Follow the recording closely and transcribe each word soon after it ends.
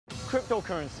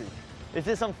cryptocurrency? Is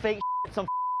it some fake shit, some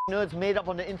nerds made up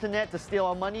on the internet to steal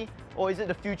our money? Or is it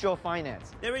the future of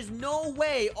finance? There is no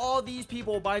way all these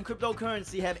people buying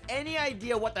cryptocurrency have any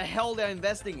idea what the hell they're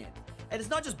investing in. And it's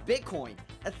not just Bitcoin.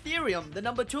 Ethereum, the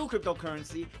number 2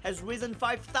 cryptocurrency, has risen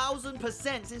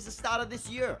 5,000% since the start of this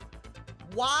year.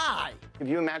 Why? If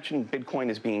you imagine Bitcoin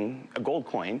as being a gold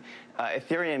coin,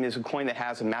 Ethereum is a coin that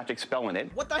has a magic spell in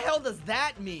it. What the hell does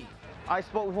that mean? I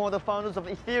spoke with one of the founders of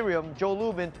Ethereum, Joe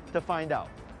Lubin, to find out.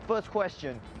 First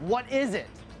question, what is it?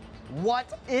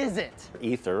 What is it?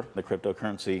 Ether, the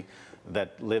cryptocurrency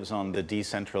that lives on the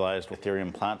decentralized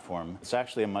Ethereum platform, it's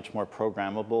actually a much more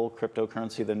programmable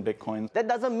cryptocurrency than Bitcoin. That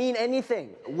doesn't mean anything.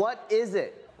 What is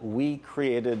it? We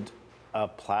created a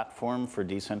platform for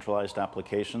decentralized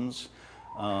applications.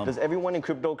 Does everyone in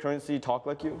cryptocurrency talk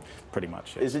like you? Pretty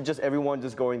much, yes. Is it just everyone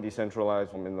just going decentralized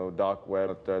from dark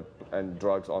web and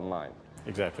drugs online?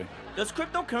 Exactly. Does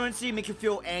cryptocurrency make you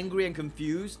feel angry and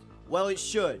confused? Well, it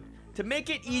should. To make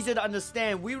it easier to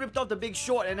understand, we ripped off The Big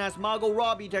Short and asked Margot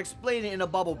Robbie to explain it in a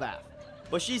bubble bath.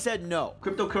 But she said no.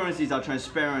 Cryptocurrencies are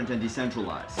transparent and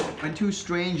decentralized. When two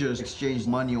strangers exchange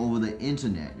money over the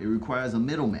internet, it requires a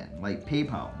middleman, like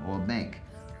PayPal or a bank,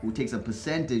 who takes a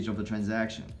percentage of the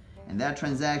transaction. And that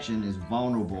transaction is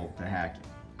vulnerable to hacking.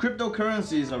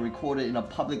 Cryptocurrencies are recorded in a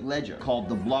public ledger called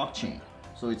the blockchain,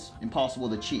 so it's impossible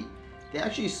to cheat. They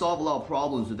actually solve a lot of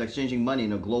problems with exchanging money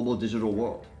in a global digital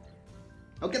world.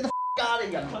 Now get the out of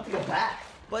here, I'm trying to go back.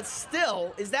 But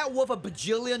still, is that worth $1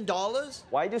 bajillion?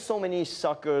 Why do so many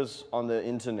suckers on the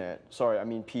internet,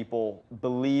 people,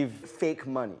 believe fake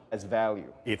money as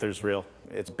value? Ether's real.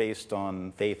 It's based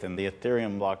on faith in the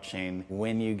Ethereum blockchain.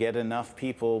 When you get enough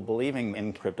people believing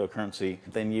in cryptocurrency,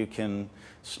 then you can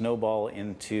snowball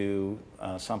into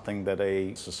something that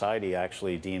a society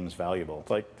actually deems valuable,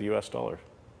 like the US dollar.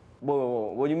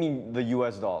 Whoa, what do you mean the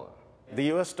US dollar? The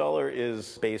US dollar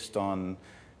is based on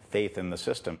faith in the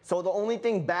system. So the only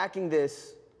thing backing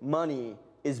this money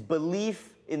is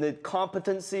belief in the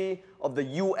competency of the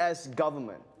US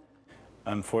government.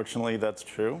 Unfortunately, that's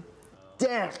true.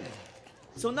 Damn!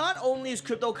 So not only is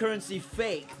cryptocurrency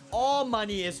fake, all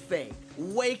money is fake.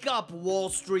 Wake up, Wall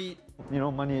Street. You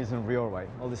know, money isn't real, right?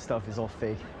 All this stuff is all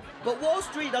fake. But Wall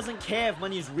Street doesn't care if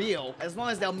money is real, as long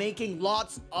as they're making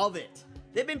lots of it.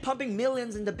 They've been pumping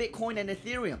millions into Bitcoin and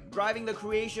Ethereum, driving the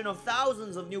creation of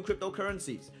thousands of new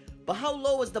cryptocurrencies. But how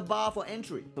low is the bar for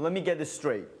entry? So let me get this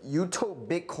straight. You took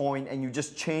Bitcoin and you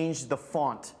just changed the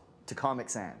font to Comic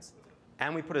Sans.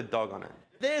 And we put a dog on it.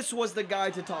 This was the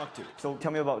guy to talk to. So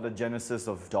tell me about the genesis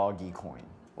of Doggy Coin.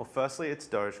 Well, firstly, it's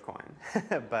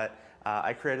Dogecoin, but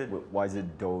I created... Why is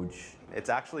it Doge? It's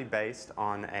actually based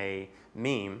on a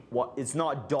meme. What? It's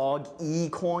not Dog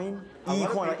E-Coin?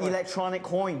 E-Coin, electronic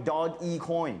coin, Dog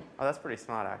E-Coin. Oh, that's pretty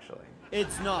smart, actually.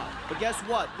 It's not. But guess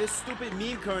what? This stupid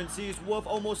meme currency is worth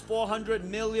almost $400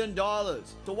 million.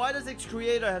 So why does its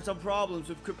creator have some problems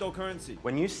with cryptocurrency?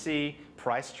 When you see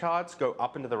price charts go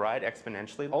up and to the right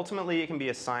exponentially, ultimately it can be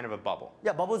a sign of a bubble.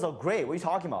 Yeah, bubbles are great. What are you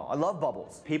talking about? I love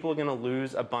bubbles. People are going to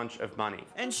lose a bunch of money.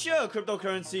 And sure,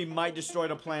 cryptocurrency might destroy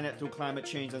the planet through climate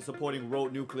change and supporting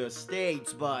rogue nuclear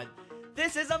states, but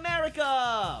this is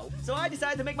America! So I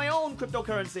decided to make my own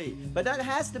cryptocurrency. But that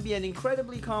has to be an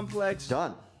incredibly complex...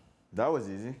 Done. That was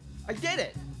easy. I did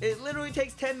it! It literally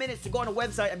takes 10 minutes to go on a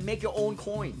website and make your own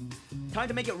coin. Time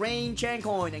to make it rain Chieng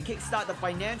coin and kickstart the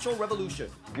financial revolution.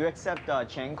 Do you accept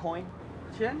Chieng coin?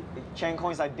 Chieng? Chieng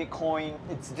coin is like Bitcoin.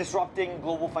 It's disrupting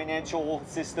global financial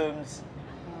systems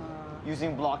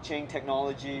using blockchain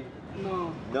technology.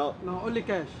 No. No. No, only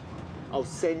cash. I'll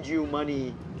send you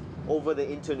money over the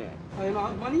internet. Are you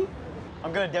not money?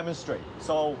 I'm gonna demonstrate.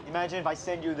 So imagine if I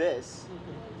send you this,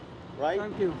 right?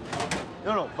 Thank you.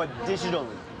 No, but digitally.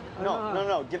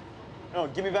 No,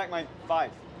 give me back my 5.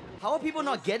 How are people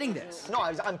not getting this? No,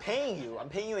 I'm paying you. I'm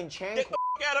paying you in Chieng Get coin.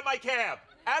 the out of my cab!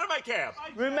 Out of my cab!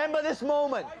 Remember this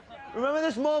moment. Remember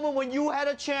this moment when you had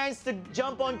a chance to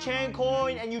jump on Chieng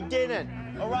coin and you didn't,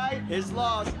 all right? His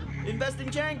loss. Invest in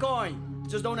Chieng coin.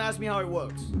 Just don't ask me how it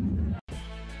works.